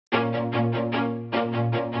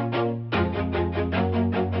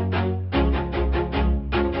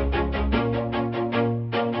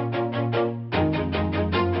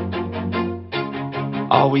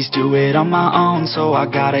Always do it on my own, so I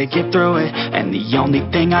gotta get through it. And the only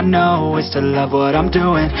thing I know is to love what I'm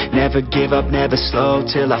doing. Never give up, never slow,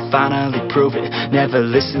 till I finally prove it. Never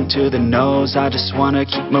listen to the no's, I just wanna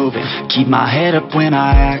keep moving. Keep my head up when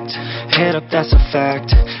I act, head up, that's a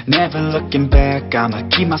fact. Never looking back, I'ma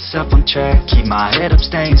keep myself on track. Keep my head up,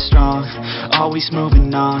 staying strong, always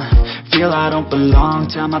moving on. Feel I don't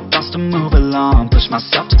belong, tell my thoughts to move along. Push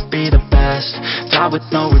myself to be the best, die with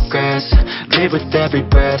no regrets. Live with every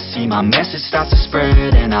breath, see my message start to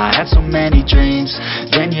spread. And I had so many dreams,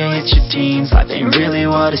 then you hit your teens. Life ain't really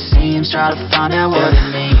what it seems, try to find out what it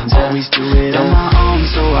means. Always do it on my own,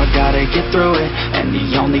 so I gotta get through it. And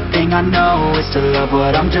the only thing I know is to love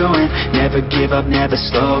what I'm doing. Never give up, never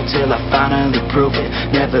slow, till I finally prove it.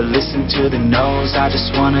 Never listen to the no's, I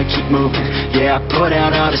just wanna keep moving. Yeah, I put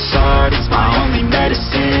out all this art, it's my only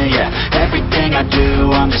medicine. Yeah, everything I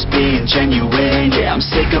do, I'm just being genuine. Yeah, I'm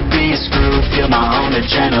sick of being screwed, feel my own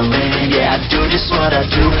adrenaline. Yeah, I do just what I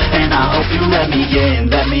do, and I hope you let me in,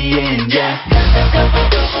 yeah.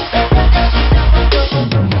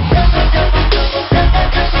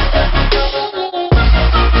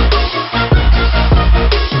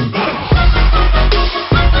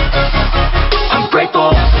 I'm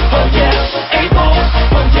grateful, oh yeah, able,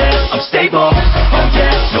 oh yeah, I'm stable, oh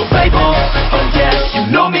yeah, no label, oh yeah,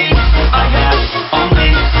 you know me, I have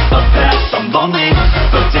only a past, I'm lonely,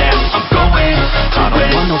 but damn, I'm going to win. I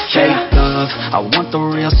don't want no fake love, I want the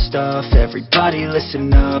real stuff. Everybody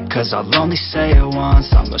listen up, cause I'll only say it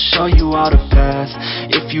once. I'm gonna show you all the path,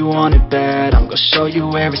 if you want it bad. I'm gonna show you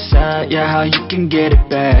where it's at, yeah, how you can get it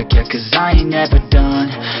back. Yeah, cause I ain't never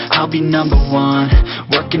done, I'll be number one.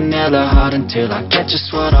 Working hella hard until I get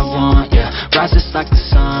just what I want. Yeah, rises like the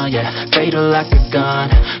sun, yeah, fatal like a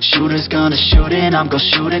gun. Shooters gonna shoot and I'm gonna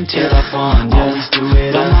shoot until I won. Yeah, always do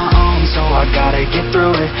it on my own, so I gotta get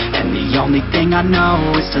through it. And the only thing I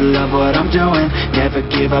know is to love what I'm doing. Never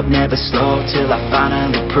give up, never slow, till I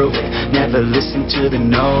finally prove it. Never listen to the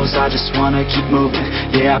no's, I just wanna keep moving.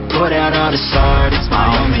 Yeah, I put out all this art, it's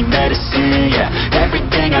my only medicine. Yeah,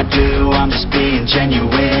 everything I do, I'm just being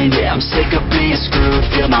genuine. Yeah, I'm sick of being screwed,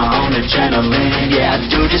 feel my own adrenaline. Yeah, I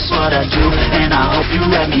do just what I do, and I hope you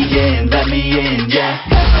let me in, yeah.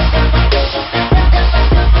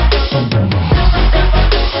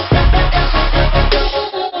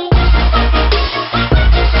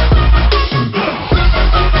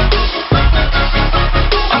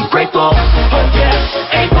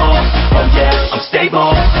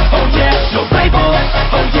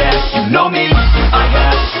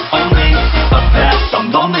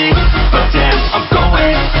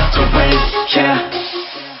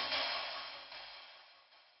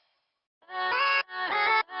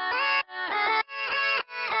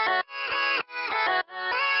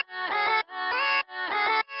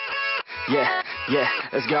 Yeah,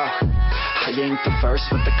 let's go. I ain't the first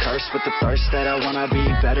with the curse, with the thirst that I wanna be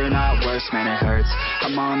better, not worse, man it hurts.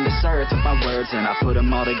 I'm on this earth with my words and I put them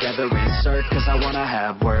all together, insert, cause I wanna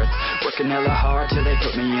have worth. Working hella hard till they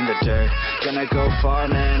put me in the dirt. Gonna go far,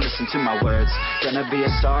 man, listen to my words. Gonna be a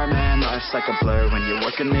star, man, life's like a blur. When you're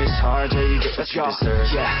working this hard, yeah, you get what you deserve.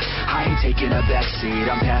 Yeah, I ain't taking a backseat,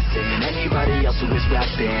 I'm passing anybody else who is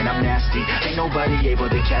rapping. I'm nasty, ain't nobody able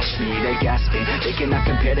to catch me. They gasping, they cannot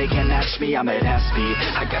compare, they can't match me. I'm at half speed,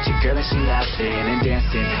 I got your girl and she laughing and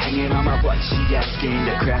dancing, hanging on my butt, she asking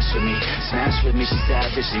to crash with me, smash with me, she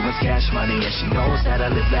savage, she wants cash money and she knows that I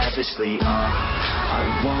live lavishly. I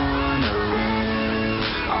wanna live,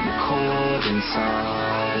 I'm cold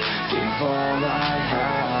inside, give all I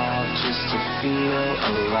have just to feel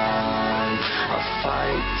alive. I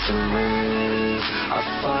fight to live, I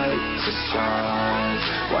fight to strive,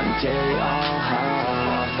 one day I'll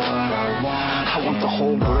have what I want. I want the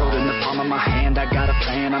whole world in the palm of my hand, I got a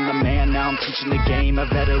plan, I'm the man, now I'm teaching the game, a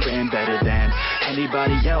veteran, better than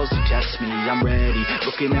anybody else who tests me. I'm ready,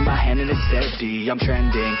 looking in my hand and it's steady, I'm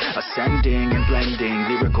trending, ascending and blending,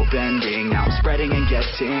 lyrical bending, now I'm spreading and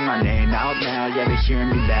getting my name out now, yeah, they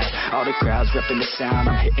hearing me laugh, all the crowds repping the sound,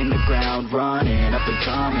 I'm hitting the ground, running, up and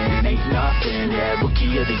coming, ain't nothing, yeah,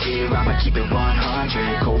 rookie of the year, I'ma keep it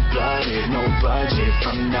 100, cold-blooded, no budget,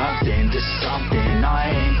 from nothing to something,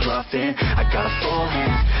 I ain't bluffing, I got a full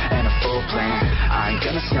hand and a full plan, I ain't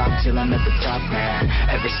gonna stop till I'm at the top, man,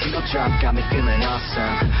 every single drop got me feeling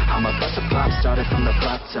awesome, I'm about to pop, started from the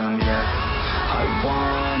bottom, yeah, I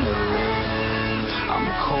wanna live, I'm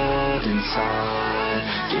cold inside,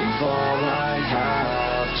 give all I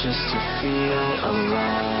have just to feel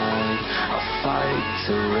alive, I fight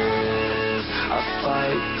to live, I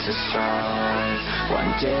fight to strive,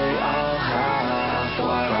 one day I'll have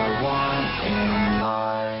what I want in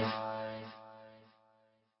life.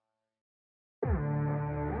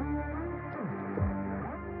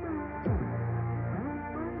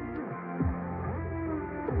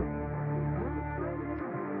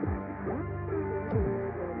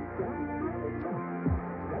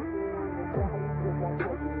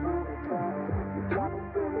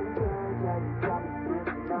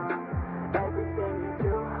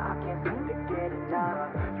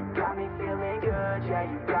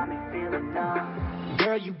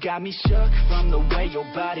 got me shook from the way your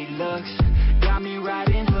body looks. Got me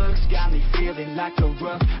riding hooks, got me feeling like a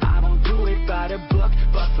rook. I don't do it by the book,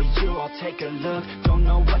 but for you I'll take a look. Don't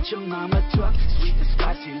know what your mama took, sweet and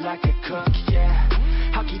spicy like a cook, yeah.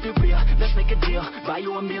 I'll keep it real, let's make a deal. Buy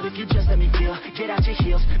you a meal if you just let me feel. Get out your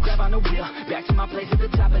heels, grab on the wheel. Back to my place at the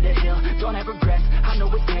top of the hill. Don't have regrets, I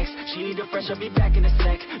know what's next. She need a fresh, I'll be back in a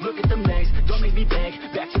sec. Look at them legs, don't make me beg.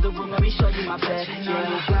 Back to the room, let me show you my bed. Touching on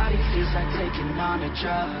your body feels like taking on a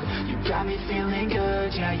drug. You got me feeling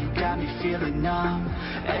good, yeah, you got me feeling numb.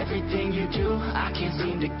 Everything you do, I can't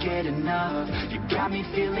seem to get enough. You got me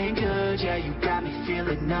feeling good, yeah, you got me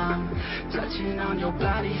feeling numb. Touching on your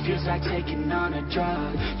body feels like taking on a drug.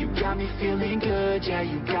 You got me feeling good, yeah,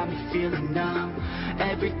 you got me feeling numb.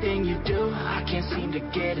 Everything you do, I can't seem to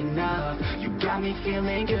get enough. You got me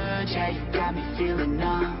feeling good, yeah, you got me feeling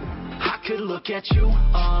numb. I could look at you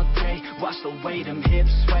all day, watch the way them hips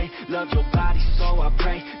sway. Love your body, so I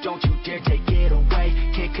pray, don't you dare take it away.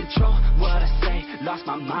 Can't control what I say, lost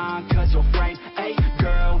my mind cause your frame. Hey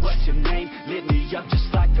girl, what's your name? Lit me up just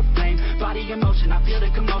like a flame. Body in motion, I feel the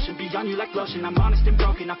commotion, be on you like lotion. I'm honest and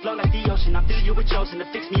broken, I flow like the ocean. I feel you were chosen to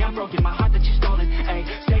fix me, I'm broken. My heart that you stolen, hey.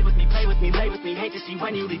 Stay with me, play with me, lay with me. Hate to see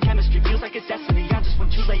when you leave, chemistry feels like it's destiny. I just want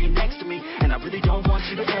you laying next to me, and I really don't want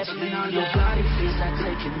you to ever leave. On your body feels like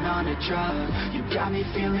taking on a drug. You got me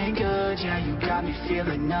feeling good, yeah, you got me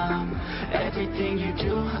feeling numb. Everything you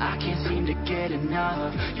do, I can't seem to get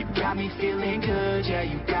enough. You got me feeling good, yeah,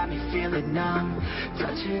 you got me feeling numb.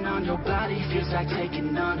 Touching on your body feels like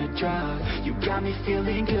taking on a drug. You got me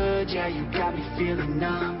feeling good, yeah, you got me feeling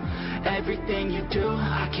numb. Everything you do,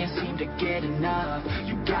 I can't seem to get enough.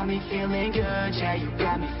 You got me feeling good, yeah, you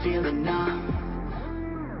got me feeling numb.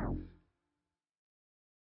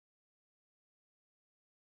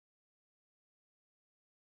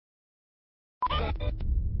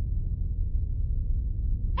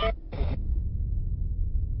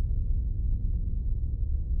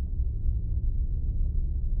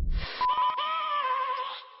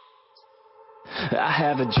 I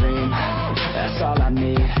have a dream, that's all I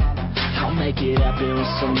need. I'll make it happen with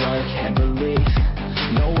some work and belief.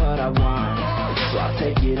 Know what I want, so I'll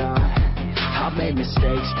take it on. I've made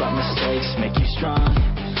mistakes, but mistakes make you strong.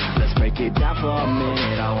 Let's break it down for a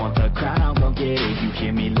minute. I want the crown, I'm gon' get it. You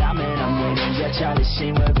hear me loud, man, I'm winning. Yeah, Charlie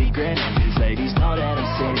Sheen will be grinning. These ladies know that I'm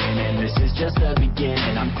sinning, and this is just the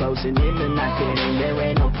beginning. I'm closing in the night inning, there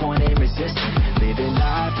ain't no point in resisting. Living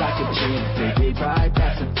life like a dream, big, big vibe,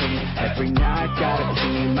 that's a theme. Every night, got a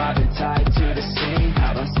team, I've been tied to the scene.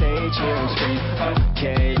 Out on stage, here and scream,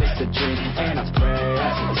 okay, it's a dream. And I pray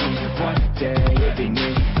as a team, one day it'll be me.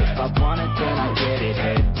 If I want it, then I get it.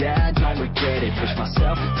 Head down, don't regret it. Push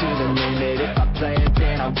myself to the limit. If I play it,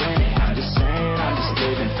 then I win it. I'm just saying, I'm just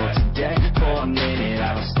living for today. For a minute,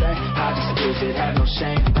 I don't stay, I just visit. Have no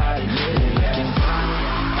shame, I admit it. Looking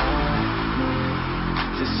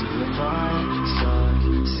to see if I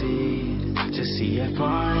succeed, to see if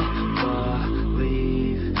I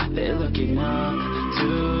believe. They're looking up to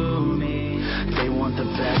me. They want the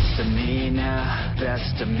best of me now,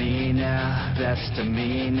 best of me now, best of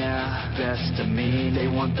me now, best of me. They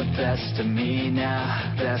want the best of me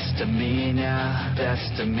now, best of me now,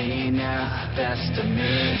 best of me now, best of me.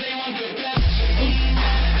 They want the best of me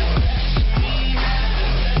now.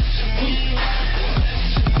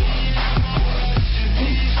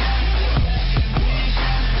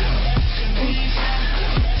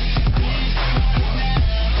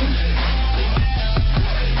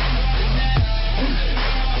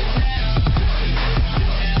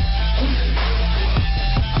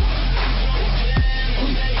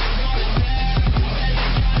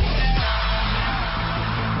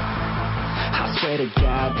 To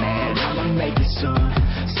God, man, I'ma make it soon.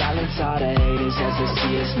 Silence all the haters as they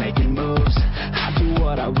see us making moves. I do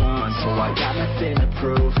what I want, so I got nothing to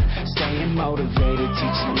prove. Staying motivated,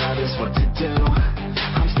 teaching others what to do.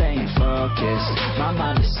 I'm staying focused, my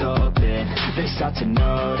mind is open. They start to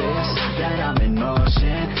notice that I'm in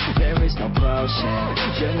motion. There is no potion,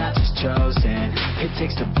 you're not just chosen. It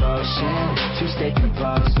takes devotion to stay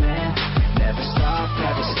composed, man. Never stop,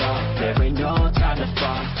 there ain't no time to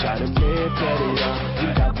fall. Try to live, get it up, you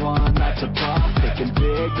got one life to ball. Thinking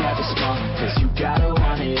big, never small, cause you gotta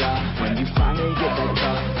want it all. When you finally get that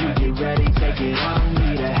call, you get ready, take it on.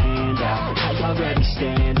 Need a handout, I already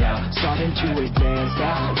stand out. Starting to advance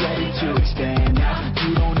now, ready to expand now.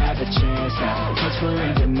 You don't have a chance now, cause we're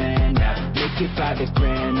in demand now. Make it by the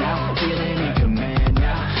grand now, feeling in command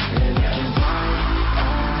now. They're looking right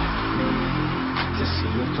at me to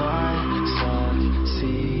see if I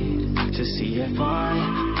succeed, to see if I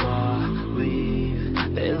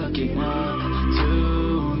believe. They're looking up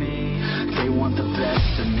to me. They want the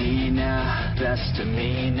best of me. best of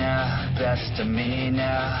me now, best of me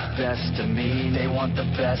now, best of me. They want the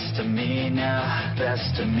best of me now,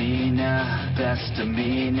 best of me now, best of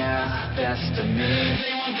me now, best of me.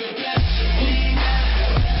 They want the best of me now.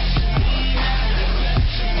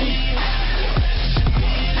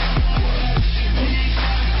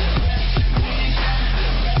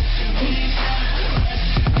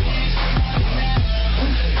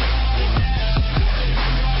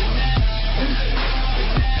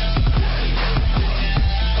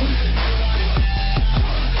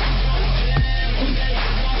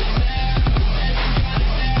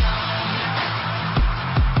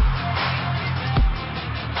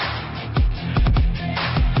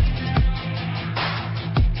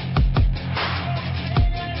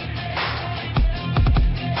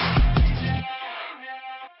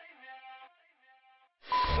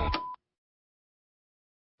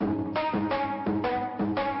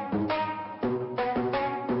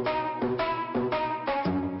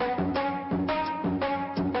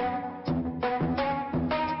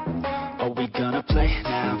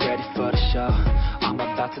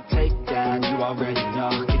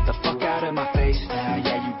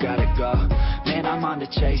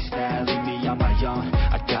 Chase now, leave me on my own.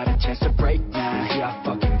 I got a chance to break now, here I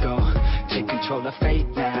fucking go. Take control of fate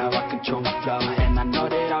now, I control my flow. And I know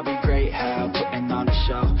that I'll be great, how putting on a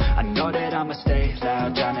show. I know that I'ma stay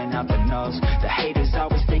loud, drowning out the noise. The haters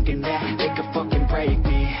always thinking that they could fucking break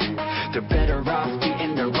me. They're better off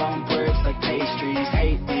eating their own words like pastries.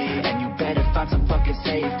 Hate me, and you better find some fucking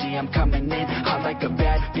safety. I'm coming in hot like a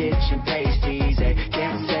bad bitch in pasties. They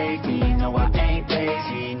can't save me, no I ain't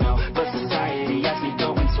lazy, no. But society has me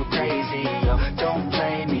going so crazy, yo. Don't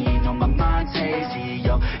play me, no my mind's hazy,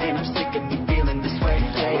 yo. And I'm sick of me feeling this way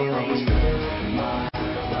daily. My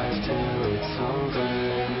life till it's over,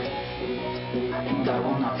 and I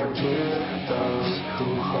will not forgive those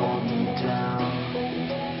who hold me down.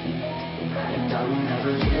 And I will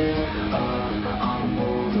never give up, I'm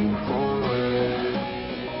moving forward.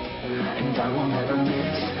 And I will never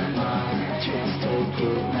miss my chance, take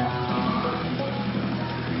it now.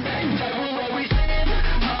 And I will always live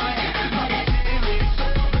my life till it's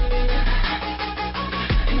over.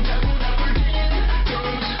 And I will never give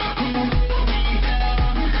those who hold me down.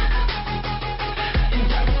 And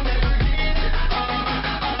I will never give up,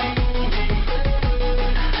 I'm moving forward.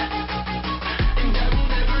 And I will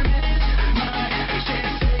never miss my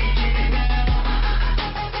chance, take it now.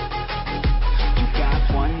 You got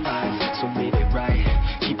one life, so live it right.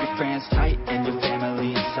 Keep your friends tight and your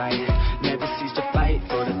family in sight. Never cease to fight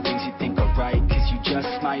for the things you think are right, cause you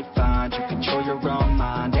just might find you control your own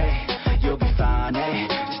mind, eh? You'll be fine, eh?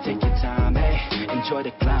 Just take your time, eh? Enjoy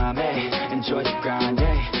the climb, eh? Enjoy the grind,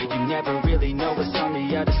 eh? You never really know what's on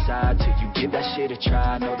the other side till you give that shit a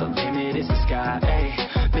try. Know the limit is the sky,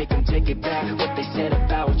 eh? Make them take it back, what they said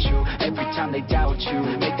about you. Every time they doubt you,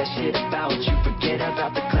 make that shit about you. Forget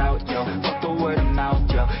about the clout, yo. Fuck the word of mouth,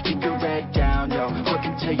 yo. Keep your head down, yo. Work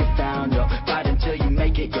until you're found, yo. Fight until you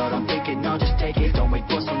make it, yo. Don't think it, no, just take it. Don't wait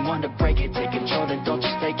for someone to break it. Take control, then don't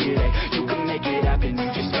just take it, eh? You can make it happen, you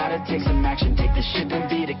just gotta take some action. Take the ship and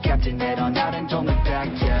be the captain. Head on out and don't look back,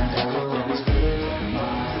 yeah. I will always live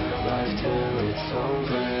my life till it's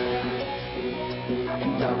over.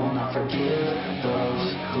 And I will not forgive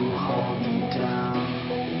those who hold me down.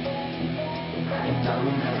 And I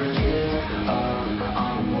will never give up,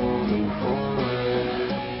 I'm moving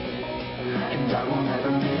forward. And I will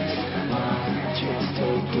never miss my chance,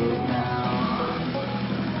 take it now.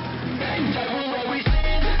 And I will always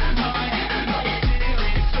live my life till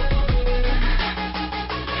it's over.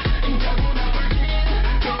 And I will not forgive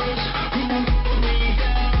those who hold me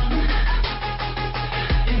down.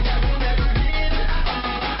 And I will never give up,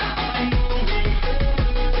 I'm moving forward.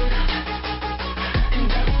 And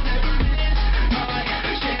I will never miss my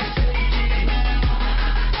chance, take it now.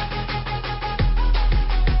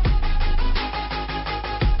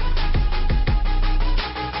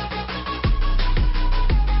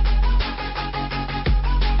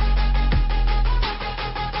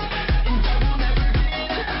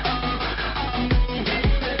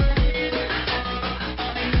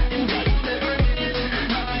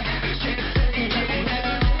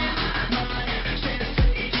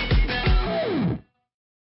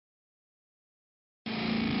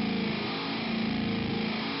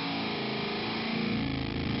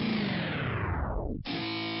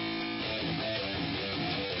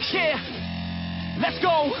 Yeah, let's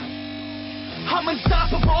go. I'm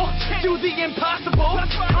unstoppable, do the impossible.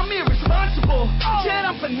 I'm irresponsible, yet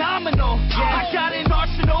I'm phenomenal. I got an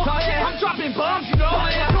arsenal, I'm dropping bombs, you know.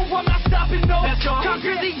 No, I'm not stopping, no.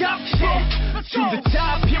 Conquer the obstacle, To the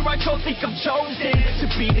top, here I don't think I'm chosen to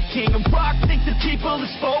be the king of rock, think the people have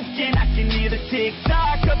spoken. I can hear the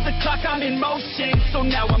tick-tock of the clock, I'm in motion. So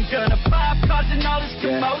now I'm gonna pop, causing all this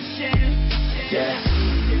commotion. Yeah,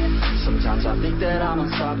 sometimes I think that I'm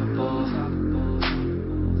unstoppable.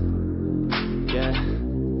 Yeah,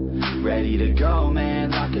 ready to go,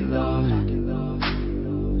 man, lock and load.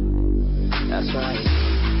 That's right,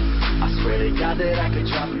 I swear to God that I could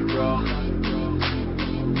drop you raw.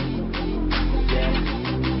 Yeah,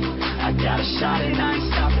 I got a shot and I ain't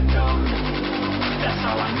stopping, no. That's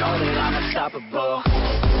how I know that I'm unstoppable.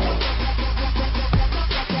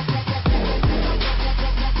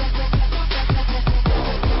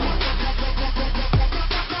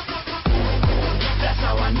 That's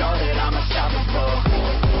how I know that I'm unstoppable.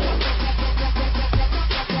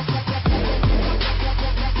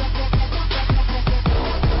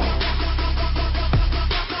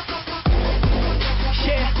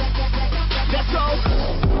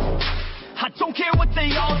 I don't care what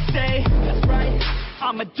they all say. That's right.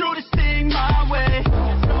 I'ma do this thing my way.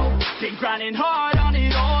 Been grinding hard on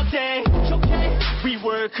it all day. Okay. We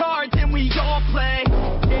work hard, then we all play.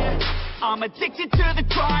 Yeah. I'm addicted to the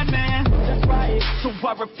grind, man. That's right. So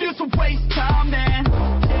I refuse to waste time, man.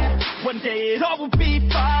 Yeah. One day it all will be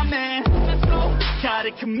fine, man. Let's go.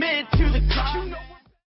 Gotta commit to the climb.